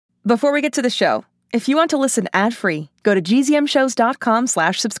Before we get to the show, if you want to listen ad-free, go to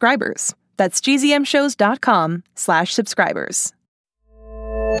gzmshows.com/subscribers. That's gzmshows.com/subscribers.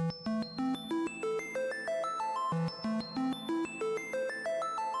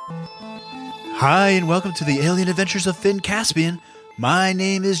 Hi, and welcome to the Alien Adventures of Finn Caspian. My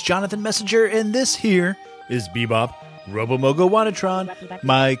name is Jonathan Messenger, and this here is Bebop, Robomogo Wanatron,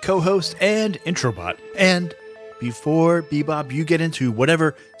 my co-host and introbot. And before, Bebop, you get into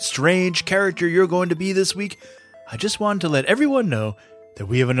whatever strange character you're going to be this week, I just wanted to let everyone know that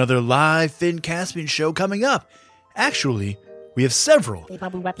we have another live Finn Caspian show coming up. Actually, we have several.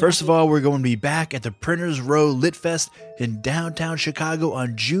 First of all, we're going to be back at the Printers Row Lit Fest in downtown Chicago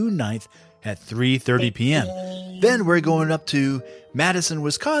on June 9th at 3:30 p.m. Then we're going up to Madison,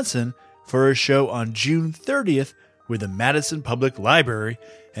 Wisconsin for a show on June 30th with the Madison Public Library,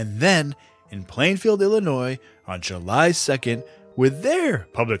 and then in Plainfield, Illinois on July 2nd with their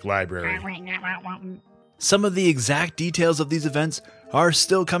public library. Some of the exact details of these events are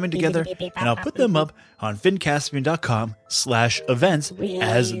still coming together, and I'll put them up on finncaspian.com/events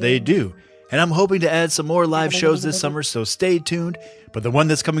as they do. And I'm hoping to add some more live shows this summer, so stay tuned. But the one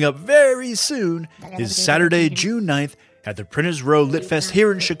that's coming up very soon is Saturday, June 9th at the Printers Row Lit Fest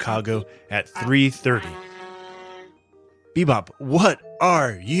here in Chicago at 3:30. Bebop, what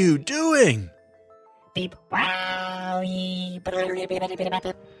are you doing?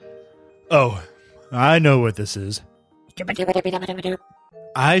 Oh, I know what this is.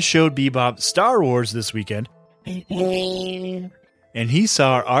 I showed Bebop Star Wars this weekend, and he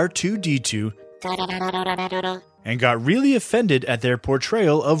saw R2-D2 and got really offended at their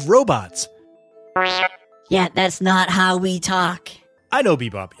portrayal of robots. Yeah, that's not how we talk. I know,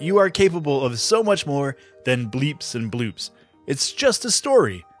 Bebop, you are capable of so much more than bleeps and bloops. It's just a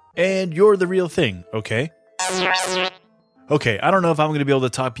story, and you're the real thing, okay? Okay, I don't know if I'm going to be able to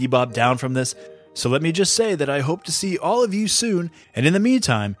talk Bebop down from this, so let me just say that I hope to see all of you soon, and in the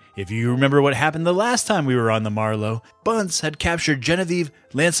meantime, if you remember what happened the last time we were on the Marlow, Bunce had captured Genevieve,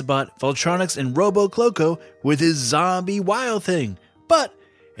 Lancebot, Voltronics, and Robo Cloco with his zombie wild thing, but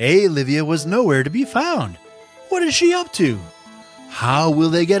Olivia was nowhere to be found. What is she up to? How will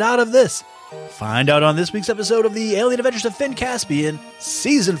they get out of this? Find out on this week's episode of the Alien Adventures of Finn Caspian,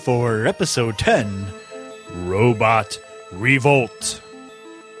 Season 4, Episode 10, Robot Revolt.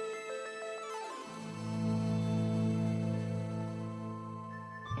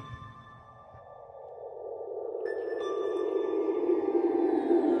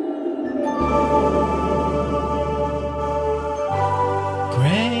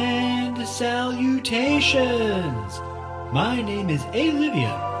 Grand salutations! My name is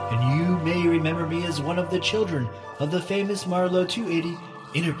Olivia, and you may remember me as one of the children of the famous Marlow 280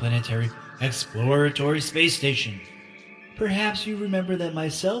 Interplanetary Exploratory Space Station. Perhaps you remember that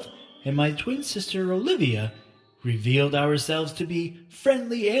myself and my twin sister Olivia revealed ourselves to be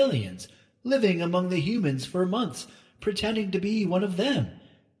friendly aliens, living among the humans for months, pretending to be one of them.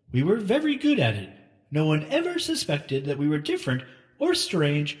 We were very good at it. No one ever suspected that we were different or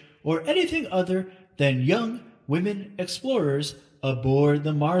strange or anything other than young women explorers aboard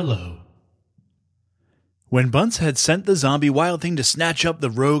the Marlow. When Bunce had sent the zombie wild thing to snatch up the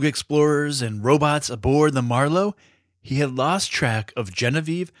rogue explorers and robots aboard the Marlow, he had lost track of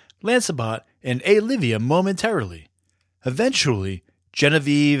Genevieve, Lancebot, and Olivia momentarily. Eventually,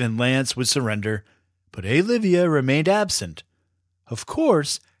 Genevieve and Lance would surrender, but Olivia remained absent. Of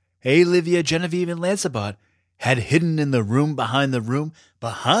course, Olivia, Genevieve, and Lancebot had hidden in the room behind the room,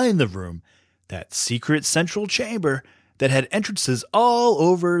 that secret central chamber that had entrances all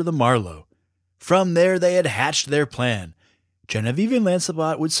over the Marlow. From there they had hatched their plan. Genevieve and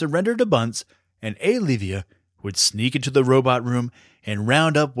Lancebot would surrender to Bunce, and Olivia would sneak into the robot room and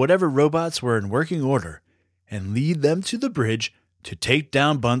round up whatever robots were in working order, and lead them to the bridge to take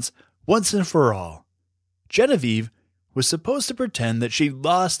down Bunce once and for all. Genevieve was supposed to pretend that she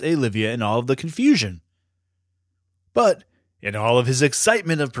lost Olivia in all of the confusion. But in all of his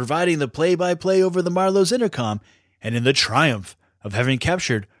excitement of providing the play-by-play over the Marlow's intercom, and in the triumph of having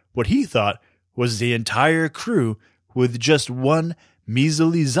captured what he thought was the entire crew with just one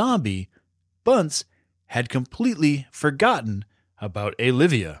measly zombie, Bunce had completely forgotten about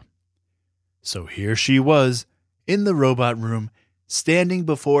Olivia. So here she was, in the robot room, standing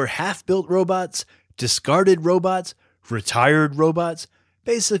before half-built robots, discarded robots, retired robots,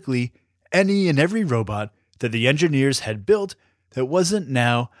 basically any and every robot that the engineers had built that wasn't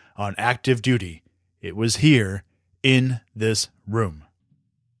now on active duty. It was here, in this room.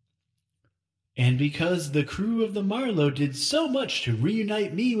 And because the crew of the Marlow did so much to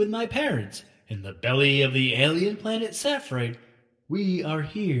reunite me with my parents in the belly of the alien planet Sapphire, We are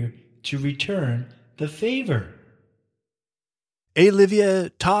here to return the favor. Olivia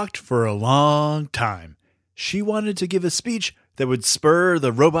talked for a long time. She wanted to give a speech that would spur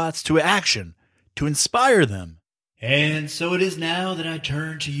the robots to action, to inspire them. And so it is now that I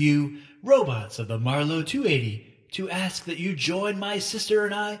turn to you, robots of the Marlowe 280, to ask that you join my sister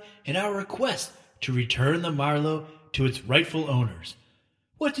and I in our request to return the Marlowe to its rightful owners.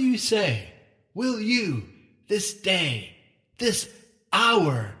 What do you say? Will you, this day, this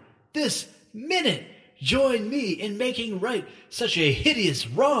hour, this minute, join me in making right such a hideous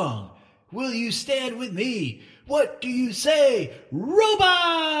wrong? Will you stand with me? What do you say, robots?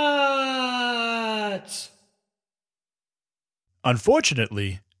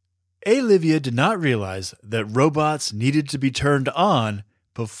 Unfortunately, Olivia did not realize that robots needed to be turned on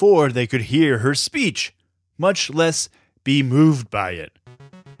before they could hear her speech, much less be moved by it.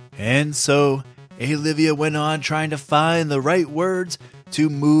 And so, Olivia went on trying to find the right words to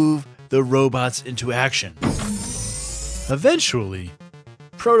move the robots into action. Eventually,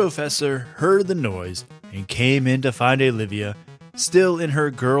 Protofessor heard the noise and came in to find Olivia, still in her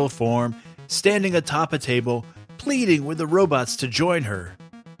girl form, standing atop a table, pleading with the robots to join her.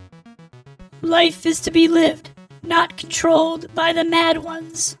 Life is to be lived, not controlled by the mad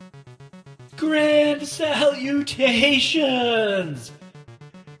ones. Grand salutations!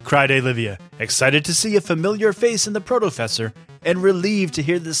 Cried Olivia, excited to see a familiar face in the Protofessor and relieved to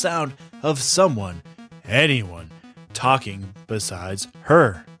hear the sound of someone, anyone, talking besides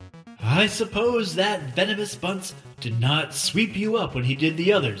her. I suppose that venomous Bunce did not sweep you up when he did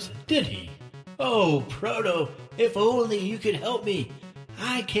the others, did he? Oh, Proto, if only you could help me.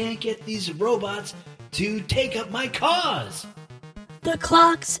 I can't get these robots to take up my cause. The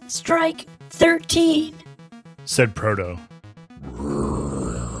clocks strike 13, said Proto.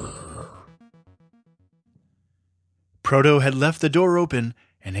 Proto had left the door open,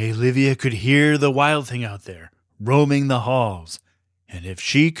 and Olivia could hear the wild thing out there, roaming the halls. And if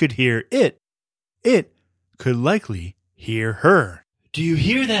she could hear it could likely hear her. Do you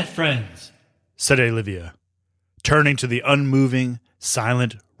hear that, friends? Said Olivia, turning to the unmoving,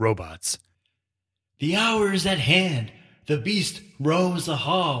 silent robots. The hour is at hand. The beast roams the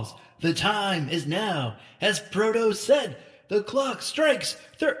halls. The time is now. As Proto said, the clock strikes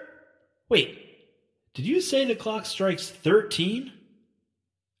Wait, did you say the clock strikes 13?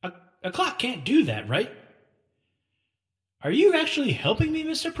 A clock can't do that, right? Are you actually helping me,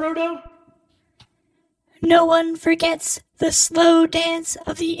 Mr. Proto? no one forgets the slow dance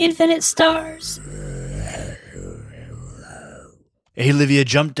of the infinite stars. Olivia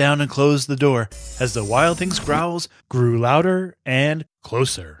jumped down and closed the door as the Wild Thing's growls grew louder and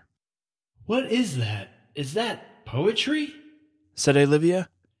closer. What is that? Is that poetry? Said Olivia.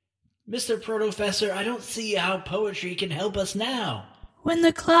 Mr. Protofessor, I don't see how poetry can help us now. When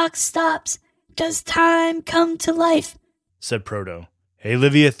the clock stops, does time come to life? Said Proto.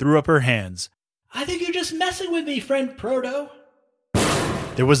 Olivia threw up her hands. I think you're just messing with me, friend Proto.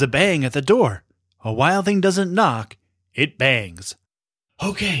 There was a bang at the door. A Wild Thing doesn't knock, it bangs.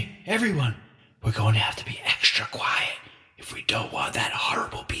 Okay, everyone, we're going to have to be extra quiet if we don't want that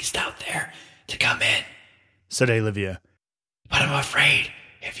horrible beast out there to come in, said Olivia. But I'm afraid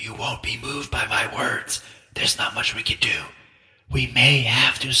if you won't be moved by my words, there's not much we can do. We may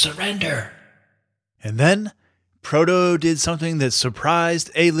have to surrender. And then Proto did something that surprised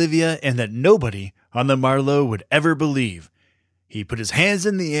Olivia and that nobody on the Marlowe would ever believe. He put his hands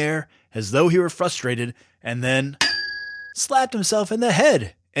in the air as though he were frustrated and then slapped himself in the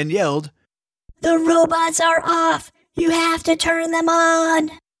head and yelled, The robots are off! You have to turn them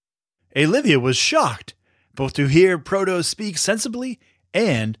on! Olivia was shocked, both to hear Proto speak sensibly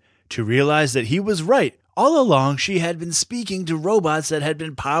and to realize that he was right. All along she had been speaking to robots that had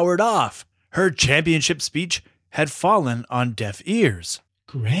been powered off. Her championship speech had fallen on deaf ears.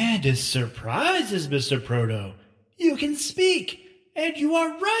 Grandest surprises, Mr. Proto. You can speak, and you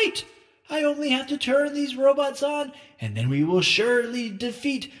are right. I only have to turn these robots on, and then we will surely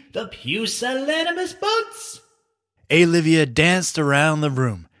defeat the pusillanimous Bunce. Olivia danced around the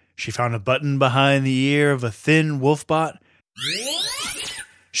room. She found a button behind the ear of a thin wolfbot.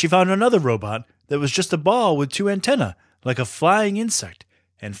 She found another robot that was just a ball with two antennae, like a flying insect,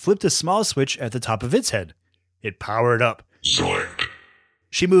 and flipped a small switch at the top of its head. It powered up. Zoink.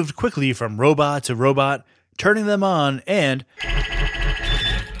 She moved quickly from robot to robot, turning them on and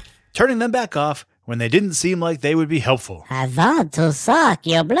turning them back off when they didn't seem like they would be helpful. I want to suck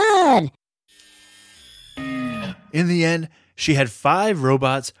your blood. In the end, she had 5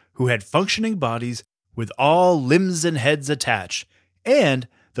 robots who had functioning bodies with all limbs and heads attached, and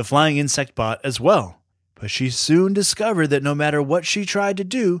the flying insect bot as well. but she soon discovered that no matter what she tried to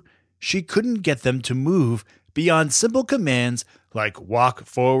do, she couldn't get them to move beyond simple commands like walk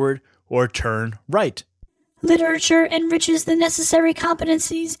forward or turn right. Literature enriches the necessary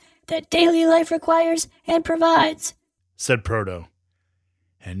competencies that daily life requires and provides, said Proto.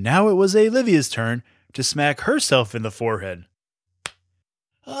 And now it was Olivia's turn to smack herself in the forehead.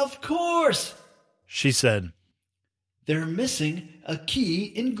 Of course, she said. They're missing a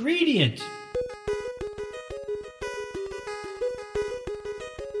key ingredient.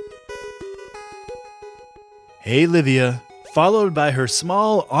 Olivia, followed by her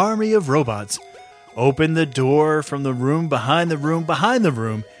small army of robots, opened the door from the room behind the room behind the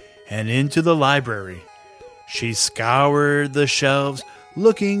room and into the library. She scoured the shelves,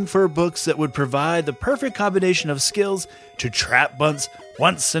 looking for books that would provide the perfect combination of skills to trap Bunce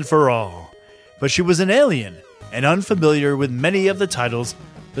once and for all. But she was an alien and unfamiliar with many of the titles,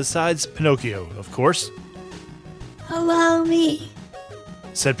 besides Pinocchio, of course. Allow me,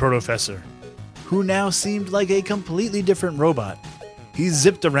 said Protofessor, who now seemed like a completely different robot. He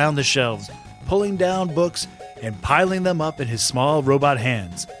zipped around the shelves, pulling down books and piling them up in his small robot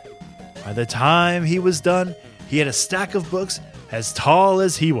hands. By the time he was done, he had a stack of books as tall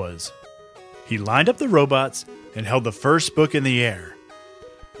as he was. He lined up the robots and held the first book in the air.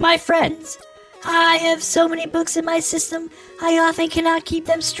 My friends, I have so many books in my system, I often cannot keep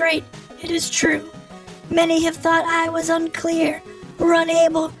them straight. It is true. Many have thought I was unclear or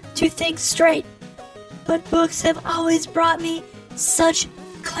unable to think straight. But books have always brought me such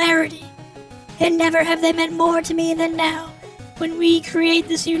clarity. And never have they meant more to me than now, when we create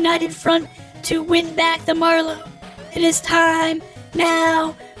this united front to win back the Marlowe. It is time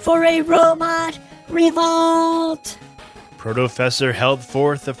now for a robot revolt. Protofessor held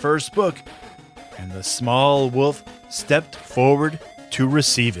forth the first book, and the small wolf stepped forward to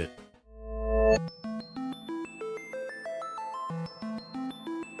receive it.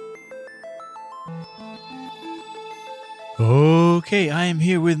 Okay, I am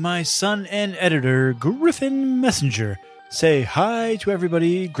here with my son and editor, Griffin Messenger. Say hi to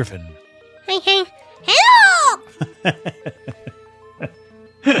everybody, Griffin. Hi. Hello!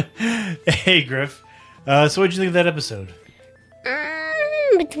 Hey, Griff. So what'd you think of that episode?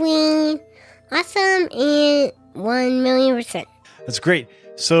 Between awesome and 1,000,000%. That's great.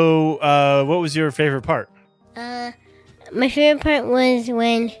 So, what was your favorite part? My favorite part was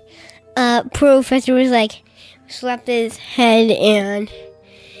when Professor was like, slapped his head and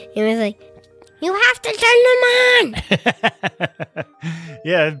it was like, you have to turn them on!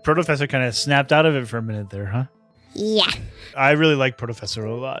 Yeah, Protofessor kind of snapped out of it for a minute there, huh? Yeah. I really like Protofessor a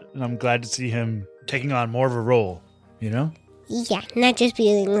lot, and I'm glad to see him taking on more of a role, you know? Yeah, not just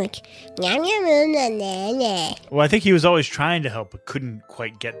being like, yum, yum, yum, nah, nah, nah. Well, I think he was always trying to help, but couldn't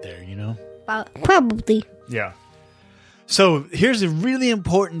quite get there, you know? Probably. Yeah. So here's a really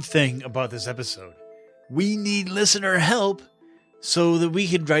important thing about this episode. We need listener help so that we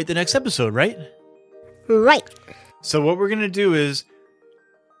can write the next episode, right? Right. So what we're going to do is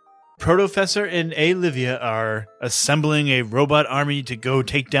Protofessor and Olivia are assembling a robot army to go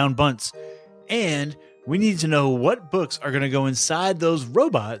take down Bunce. And we need to know what books are going to go inside those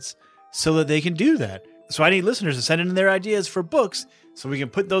robots so that they can do that. So I need listeners to send in their ideas for books so we can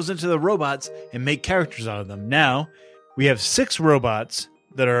put those into the robots and make characters out of them. Now, we have 6 robots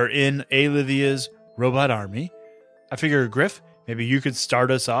that are in Olivia's robot army. I figure, Griff, maybe you could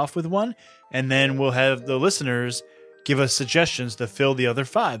start us off with one, and then we'll have the listeners give us suggestions to fill the other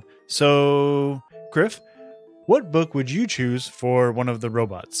 5. So, Griff, what book would you choose for one of the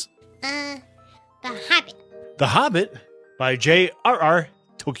robots? The Hobbit. The Hobbit by J.R.R.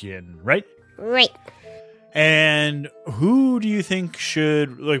 Tolkien, right? Right. And who do you think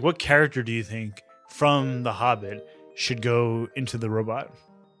should, like, what character do you think from The Hobbit should go into the robot?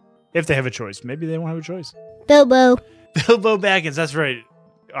 If they have a choice. Maybe they won't have a choice. Bilbo. Bilbo Baggins, that's right.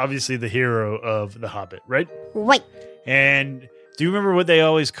 Obviously the hero of The Hobbit, right? Right. And do you remember what they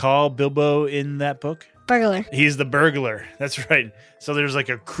always call Bilbo in that book? Burglar. He's the burglar. That's right. So there's like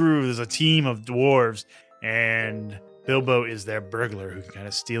a crew, there's a team of dwarves, and Bilbo is their burglar who can kind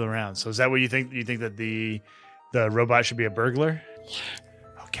of steal around. So is that what you think? You think that the robot should be a burglar?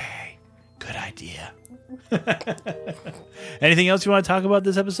 Yeah. Okay. Good idea. Anything else you want to talk about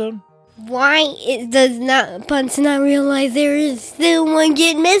this episode? Why does Bunce not realize there is still one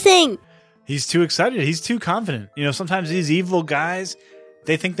kid missing? He's too excited. He's too confident. You know, sometimes these evil guys,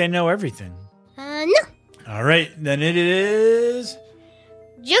 they think they know everything. No. All right, then it is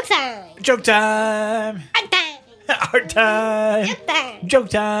Joke time. joke time. Art time. Art time. Joke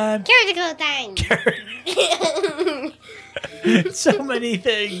time. Joke time. Character time. So many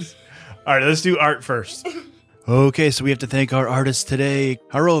things. All right, let's do art first. Okay, so we have to thank our artists today.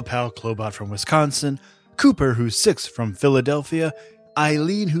 Our old pal Clobot from Wisconsin, Cooper, who's 6 from Philadelphia,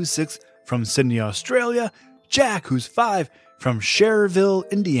 Eileen, who's 6 from Sydney, Australia, Jack, who's 5 from Cherville,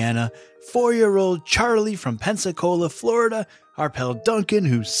 Indiana, 4-year-old Charlie from Pensacola, Florida, our pal Duncan,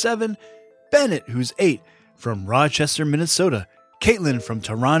 who's 7, Bennett, who's 8 from Rochester, Minnesota, Caitlin from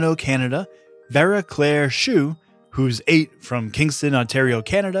Toronto, Canada, Vera Claire Shu, who's 8 from Kingston, Ontario,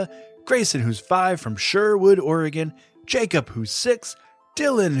 Canada, Grayson, who's 5 from Sherwood, Oregon, Jacob, who's 6,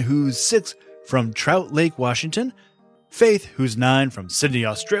 Dylan, who's 6 from Trout Lake, Washington, Faith, who's 9 from Sydney,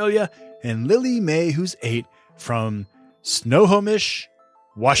 Australia, and Lily May, who's 8 from Snohomish,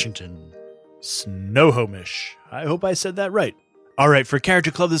 Washington. Snohomish. I hope I said that right. All right, for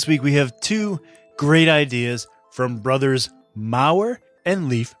Character Club this week, we have 2 great ideas from brothers Mauer and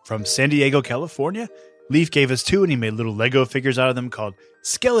Leaf from San Diego, California. Leaf gave us 2, and he made little Lego figures out of them called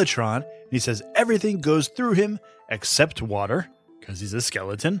Skeletron. And he says everything goes through him except water, because he's a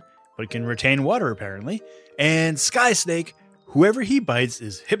skeleton, but can retain water apparently. And Sky Snake, whoever he bites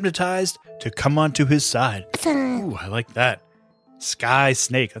is hypnotized to come onto his side. Ooh, I like that. Sky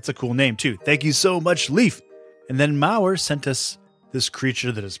Snake. That's a cool name too. Thank you so much, Leaf. And then Mauer sent us this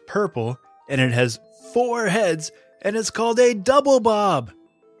creature that is purple, and it has 4 heads, and it's called a double bob.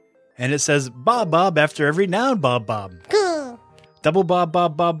 And it says Bob Bob after every noun Bob Bob. Cool. Double Bob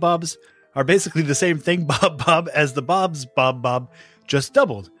Bob Bob Bobs are basically the same thing Bob Bob as the Bobs Bob Bob, just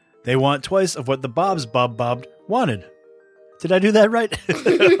doubled. They want twice of what the Bobs Bob Bob wanted. Did I do that right?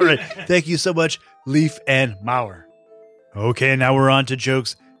 All right. Thank you so much, Leaf and Mauer. Okay, now we're on to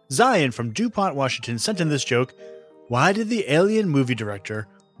jokes. Zion from DuPont, Washington sent in this joke. Why did the Alien movie director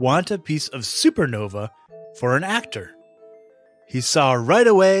want a piece of supernova for an actor? He saw right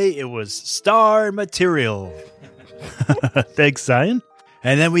away it was star material. Thanks, Zion.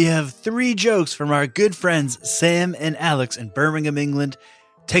 And then we have 3 jokes from our good friends Sam and Alex in Birmingham, England.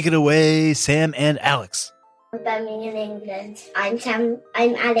 Take it away, Sam and Alex. Birmingham, England. I'm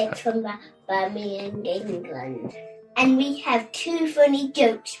Alex from Birmingham, England. And we have 2 funny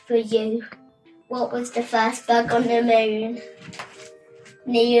jokes for you. What was the first bug on the moon?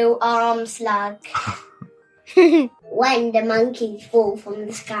 Neil Armstrong. When the monkeys fall from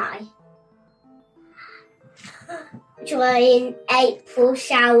the sky. During April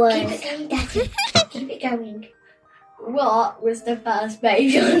showers. Keep it going, Daddy. Keep it going. What was the first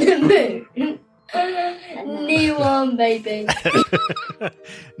baby on the moon? Neil Arm Baby.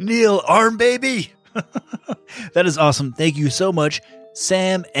 Neil Arm Baby. That is awesome. Thank you so much,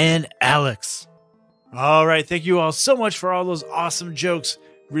 Sam and Alex. All right. Thank you all so much for all those awesome jokes.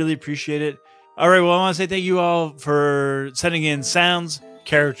 Really appreciate it. All right. Well, I want to say thank you all for sending in sounds,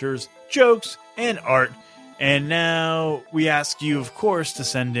 characters, jokes, and art. And now we ask you, of course, to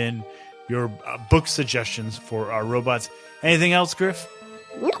send in your book suggestions for our robots. Anything else, Griff?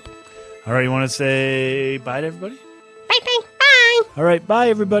 Nope. All right. You want to say bye to everybody? Bye. Bye. All right. Bye,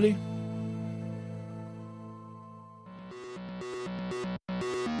 everybody.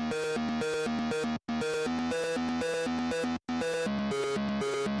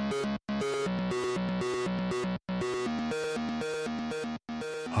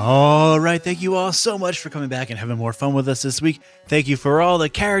 All right. Thank you all so much for coming back and having more fun with us this week. Thank you for all the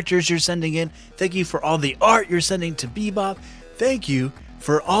characters you're sending in. Thank you for all the art you're sending to Bebop. Thank you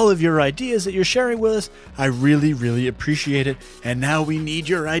for all of your ideas that you're sharing with us. I really, really appreciate it. And now we need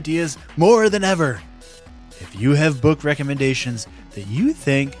your ideas more than ever. If you have book recommendations that you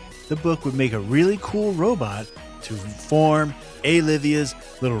think the book would make a really cool robot to form Alivia's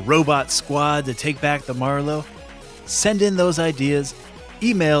little robot squad to take back the Marlowe, send in those ideas.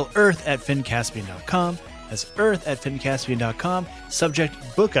 Email earth@fincaspian.com. That's earth@fincaspian.com.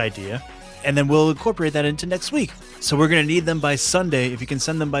 Subject book idea. And then we'll incorporate that into next week. So we're going to need them by Sunday. If you can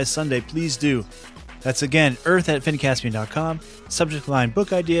send them by Sunday, please do. That's again, earth@fincaspian.com. Subject line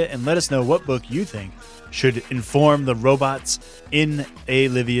book idea. And let us know what book you think should inform the robots in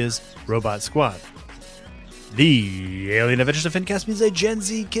Alivia's Robot Squad. The Alien Adventures of Finn Caspian is a Gen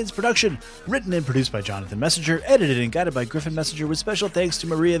Z Kids production, written and produced by Jonathan Messenger, edited and guided by Griffin Messenger, with special thanks to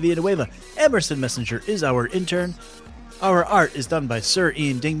Maria Villanueva. Emerson Messenger is our intern. Our art is done by Sir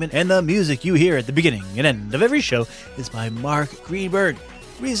Ian Dingman, and the music you hear at the beginning and end of every show is by Mark Greenberg,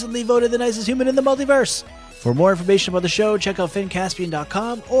 recently voted the nicest human in the multiverse. For more information about the show, check out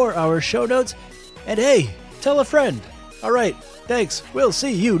fincaspian.com or our show notes. And hey, tell a friend. All right, thanks. We'll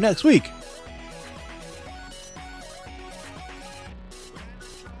see you next week.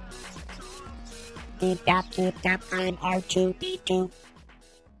 Beep, I'm R2D2.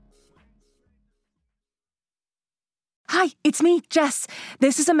 Hi, it's me, Jess.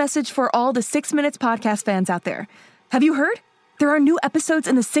 This is a message for all the 6 Minutes podcast fans out there. Have you heard? There are new episodes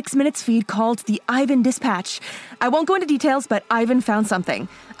in the 6 Minutes feed called the Ivan Dispatch. I won't go into details, but Ivan found something.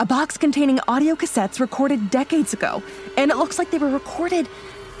 A box containing audio cassettes recorded decades ago. And it looks like they were recorded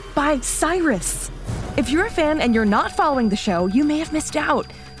by Cyrus. If you're a fan and you're not following the show, you may have missed out.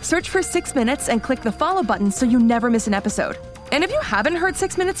 Search for 6 Minutes and click the follow button so you never miss an episode. And if you haven't heard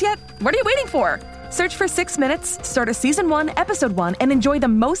 6 Minutes yet, what are you waiting for? Search for 6 Minutes, start a Season 1, Episode 1, and enjoy the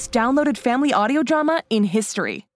most downloaded family audio drama in history.